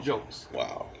to tell jokes.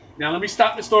 Wow. Now let me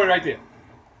stop the story right there.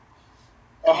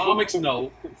 Comics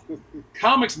know,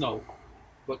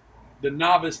 but the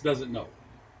novice doesn't know.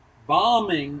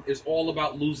 Bombing is all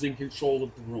about losing control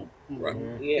of the room. Right.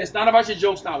 Yeah. It's not about your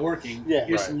jokes not working. Yeah.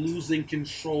 It's Right. losing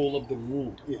control of the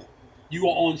room. Yeah. You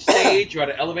are on stage. You're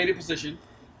at an elevated position.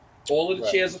 All of the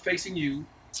chairs are facing you.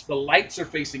 The lights are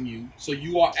facing you. So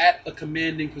you are at a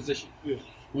commanding position. Yeah.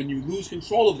 When you lose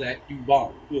control of that, you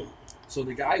bomb. Yeah. So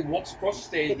the guy walks across the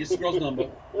stage, gets the girl's number,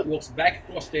 walks back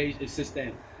across stage, and sits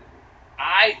down.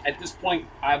 At this point,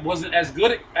 I wasn't as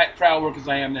good at crowd work as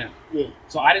I am now. Yeah.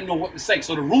 So I didn't know what to say.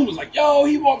 So the room was like, yo,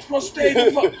 he walks across stage.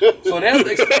 What the fuck? So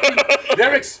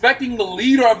they're expecting the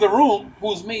leader of the room,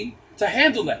 who's me, to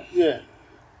handle that. Yeah.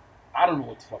 I don't know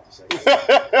what the fuck to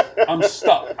say. I'm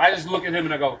stuck. I just look at him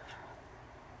and I go,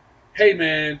 hey,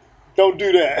 man. Don't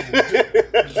do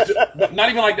that. Not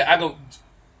even like that. I go,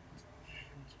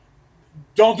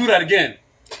 don't do that again.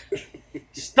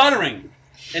 Stuttering.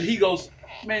 And he goes,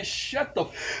 man, shut the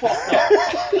fuck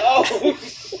up.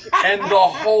 And the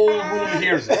whole room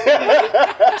hears it.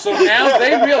 So now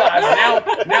they realize,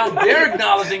 now they're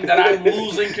acknowledging that I'm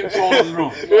losing control of the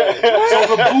room.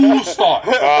 So the boos start.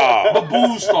 The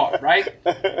boos start, right?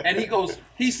 And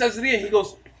he says it again. He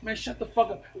goes, man, shut the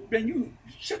fuck up. Man,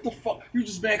 shut the fuck. You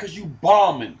just mad because you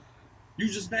bombing. You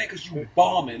just mad because you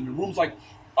bombing. And the room's like,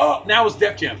 oh, now it's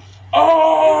Def Jam.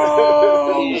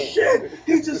 Oh, shit.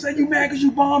 He just said you mad because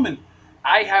you bombing.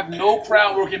 I have no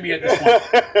crowd work in me at this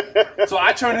point. So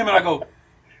I turn to him and I go,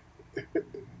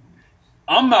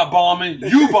 I'm not bombing,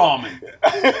 you bombing.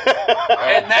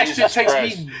 And that shit takes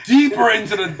me deeper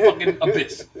into the fucking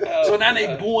abyss. So now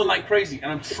they booing like crazy.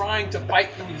 And I'm trying to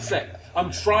fight through the set.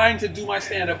 I'm trying to do my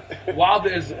stand-up while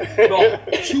there's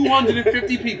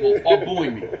 250 people are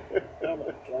booing me.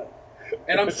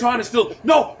 And I'm trying to still,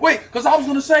 no, wait, because I was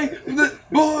going to say,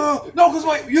 no, because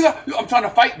wait, I'm trying to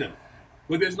fight them.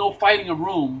 But there's no fighting a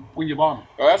room when you're bombing.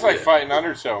 Oh, that's like fighting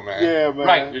undertow, man. Yeah, man.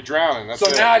 Right. You're drowning. That's so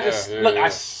it. now I just, Yeah. I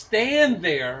stand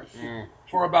there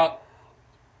for about,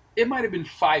 it might have been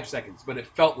 5 seconds, but it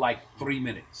felt like 3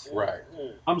 minutes. Right.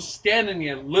 I'm standing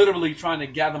there literally trying to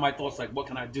gather my thoughts, like, what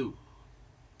can I do?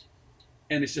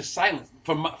 And it's just silence.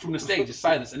 From the stage, it's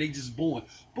silence. And they just booing,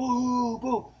 boo,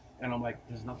 boo. And I'm like,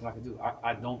 there's nothing I can do.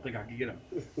 I don't think I can get him.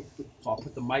 So I'll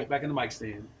put the mic back in the mic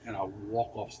stand, and I'll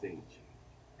walk off stage.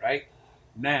 Right?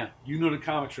 Now, you know the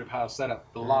comic trip, how it's set up.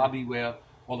 The lobby where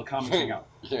all the comics hang out.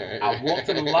 I walk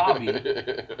to the lobby,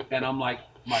 and I'm like,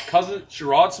 my cousin,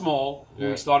 Sherrod Small, who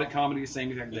we started comedy the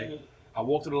same exact day. I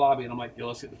walk to the lobby, and I'm like, yo,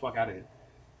 let's get the fuck out of here.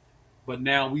 But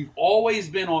now, we've always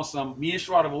been on some, me and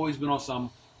Sherrod have always been on some,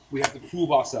 we have to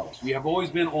prove ourselves. We have always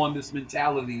been on this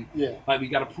mentality, like we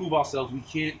got to prove ourselves. We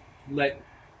can't let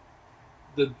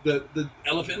the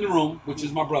elephant in the room, which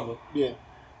is my brother,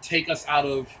 take us out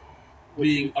of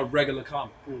being a regular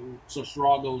comic. So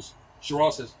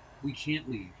Sherrod says, we can't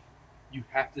leave. You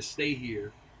have to stay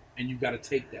here, and you got to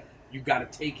take that. You got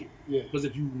to take it. Because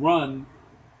if you run,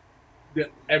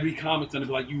 every comic's going to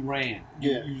be like, you ran.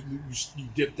 You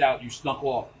dipped out. You snuck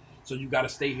off. So you got to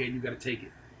stay here, and you got to take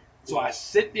it. So I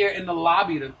sit there in the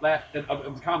lobby of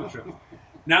the comic strip.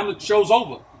 Now the show's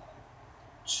over.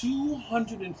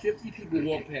 250 people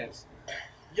walk past.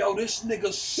 Yo, this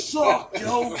nigga suck,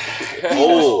 yo.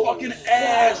 Oh, fucking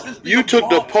ass. This you took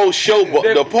the post-show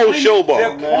bar. The post-show bar.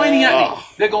 They're pointing at me.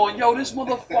 They're going, yo, this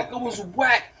motherfucker was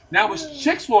whack. Now it's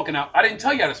chicks walking out. I didn't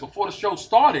tell you this before the show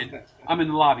started. I'm in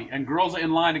the lobby, and girls are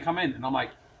in line to come in, and I'm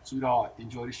like, sweetheart,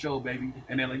 enjoy the show, baby.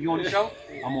 And they're like, you on the show?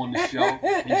 I'm on the show.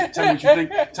 And tell me what you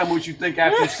think. Tell me what you think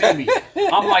after you see me.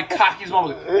 I'm like cocky as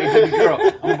mother. Hey, baby girl,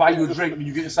 I'm gonna buy you a drink when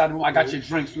you get inside the room. I got your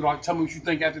drink, sweetheart. Tell me what you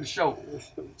think after the show.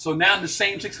 So now the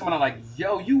same chicks coming out like,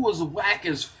 yo, you was whack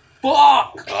as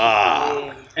fuck.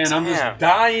 And I'm just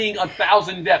dying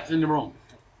 1,000 deaths in the room.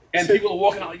 And people are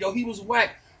walking out like, yo, he was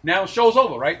whack. Now the show's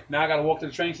over, right? Now I gotta walk to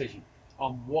the train station.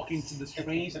 I'm walking to the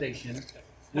train station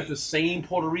with the same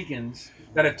Puerto Ricans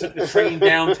that had took the train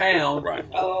downtown. Right.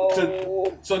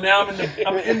 So now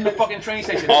I'm in the fucking train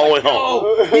station. All the way home.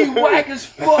 Oh, he whack as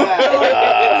fuck.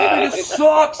 This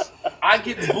sucks. I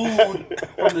get booed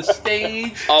from the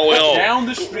stage down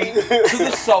the street to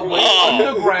the subway,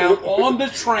 underground, on the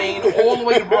train, all the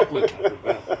way to Brooklyn.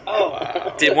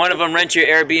 Did one of them rent your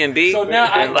Airbnb? So now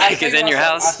I is in your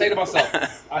house? I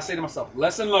say to myself,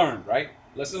 lesson learned, right?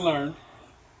 Lesson learned.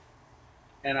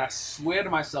 And I swear to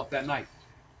myself that night,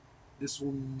 this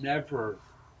will never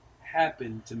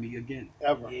happen to me again.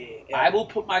 Ever. I will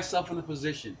put myself in a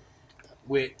position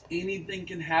where anything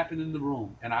can happen in the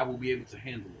room, and I will be able to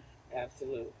handle it.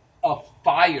 Absolutely. A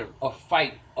fire, a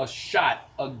fight, a shot,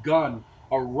 a gun,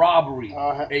 a robbery,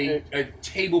 a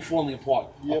table falling apart,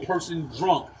 a person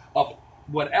drunk,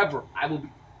 whatever. I will be.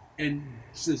 And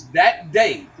since that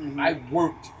day, I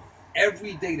worked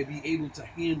every day to be able to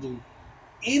handle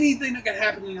anything that can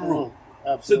happen in the room.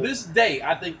 To Absolutely. this day,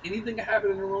 I think anything can happen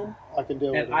in the room, I can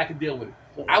deal with and it. I can deal with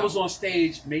it. I was on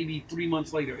stage maybe 3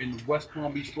 months later in West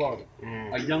Palm Beach, Florida.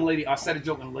 A young lady, I said a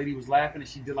joke, and the lady was laughing, and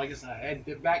she did like this, and her head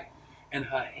dipped back, and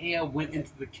her hair went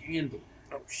into the candle.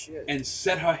 Oh shit! And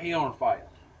set her hair on fire.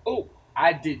 Oh,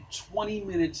 I did 20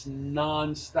 minutes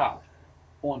non-stop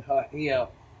on her hair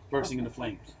bursting into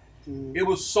flames. It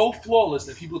was so flawless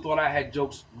that people thought I had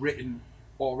jokes written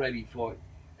already for it.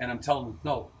 And I'm telling them,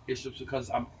 no, it's just because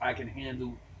I can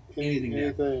handle anything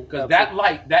there. Because that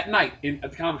night at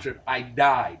the comic strip, I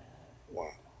died. Wow.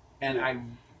 And I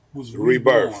was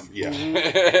Rebirth. reborn. Yeah.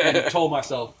 And told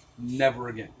myself, never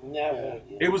again. Never.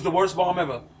 It was the worst bomb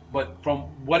ever. But from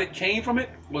what it came from it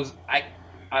was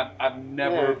I've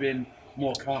never been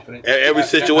more confident. Every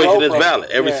situation is valid.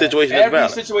 Every situation is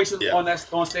valid. Every situation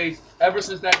on stage, ever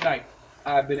since that night,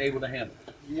 I've been able to handle.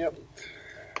 Yep.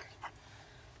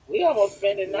 We almost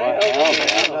spent the night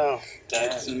over.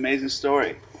 That's an amazing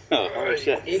story. Oh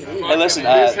shit! Hey, listen,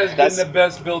 this has been the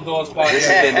best Bill Dawes podcast. This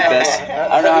has been the best.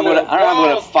 I don't know how I'm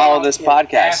gonna follow this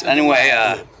podcast. Anyway,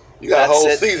 you got a whole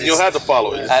that's it. season. You don't have to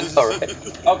follow it. I know,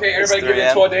 right? Okay, everybody, give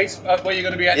your tour dates. Where you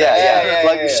gonna be at? Yeah.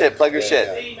 Plug your shit. Plug your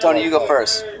shit. Tony, you go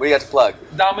first. What do you got to plug?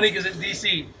 Dominique is at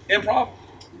DC Improv.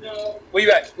 Where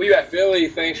you at? Philly,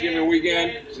 Thanksgiving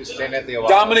weekend. Just staying at the Oasis.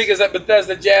 Dominique is at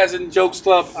Bethesda Jazz and Jokes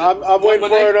Club. I'm waiting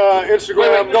for an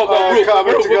Instagram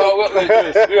comment to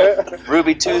go.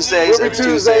 Ruby Tuesdays. Ruby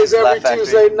Tuesdays every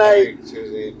Tuesday night.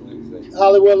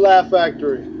 Hollywood Laugh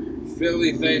Factory.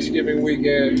 Philly, Thanksgiving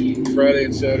weekend. Friday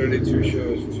and Saturday, 2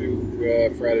 shows.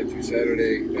 Friday, 2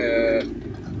 Saturday.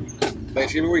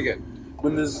 Thanksgiving weekend.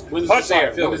 When is this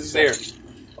air? When is this air?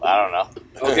 I don't know.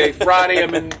 Okay, Friday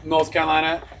I'm in North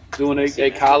Carolina doing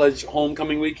a college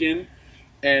homecoming weekend,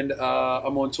 and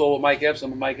I'm on tour with Mike Epps.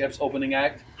 I'm a Mike Epps opening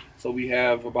act. So we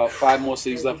have about 5 more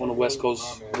cities left on the West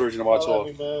Coast version of our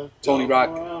tour. Tony Rock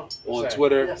on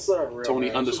Twitter. Yes, sir.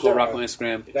 Tony_Rock on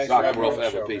Instagram. Rock and roll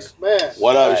forever. Peace.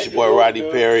 What up? It's your boy Rodney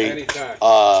Perry.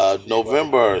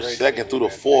 November 2nd through the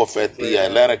 4th at the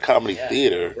Atlanta Comedy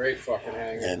Theater. Great fucking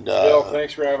hang. And Bill,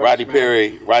 thanks for having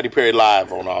Rodney Perry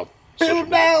live on our social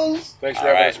media. Thanks for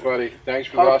having us, buddy. Thanks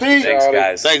for the hospitality. Thanks,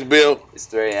 guys. Thanks, Bill. It's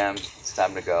 3 a.m. It's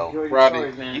time to go.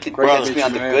 Rodney. You can catch me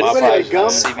on the Good Fight,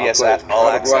 CBS All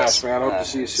Access. Man. I hope to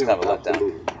see you soon. It's kind of a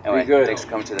letdown. Anyway, good. thanks for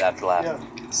coming to the After Laugh.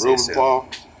 See you Ruben soon. Paul.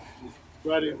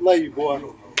 Ready? Love you, boy.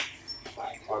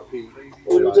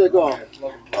 When you take off?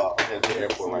 At the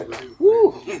airport right now.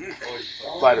 Woo!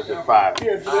 Flight is at 5.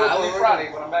 I leave Friday,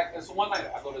 but I'm back. It's one night.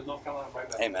 I go to North Carolina right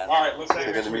back. Hey, man. All right, let's take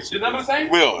it. Your number the same?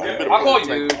 Will. I'll call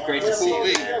you. Dude, great to see you,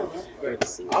 man.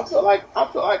 I feel like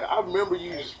I remember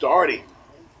you starting.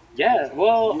 Yeah,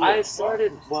 well, I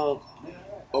started, well,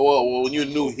 When you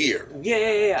new here.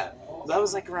 yeah. That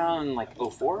was like around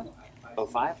 04,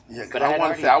 05. Yeah, But I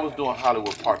want to say I was doing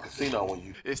Hollywood Park Casino when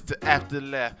you. It's the after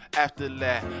laugh.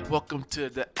 Welcome to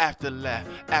the after laugh,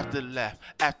 after laugh.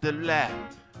 After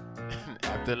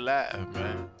laugh,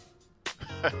 man.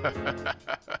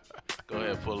 Go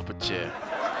ahead, pull up a chair.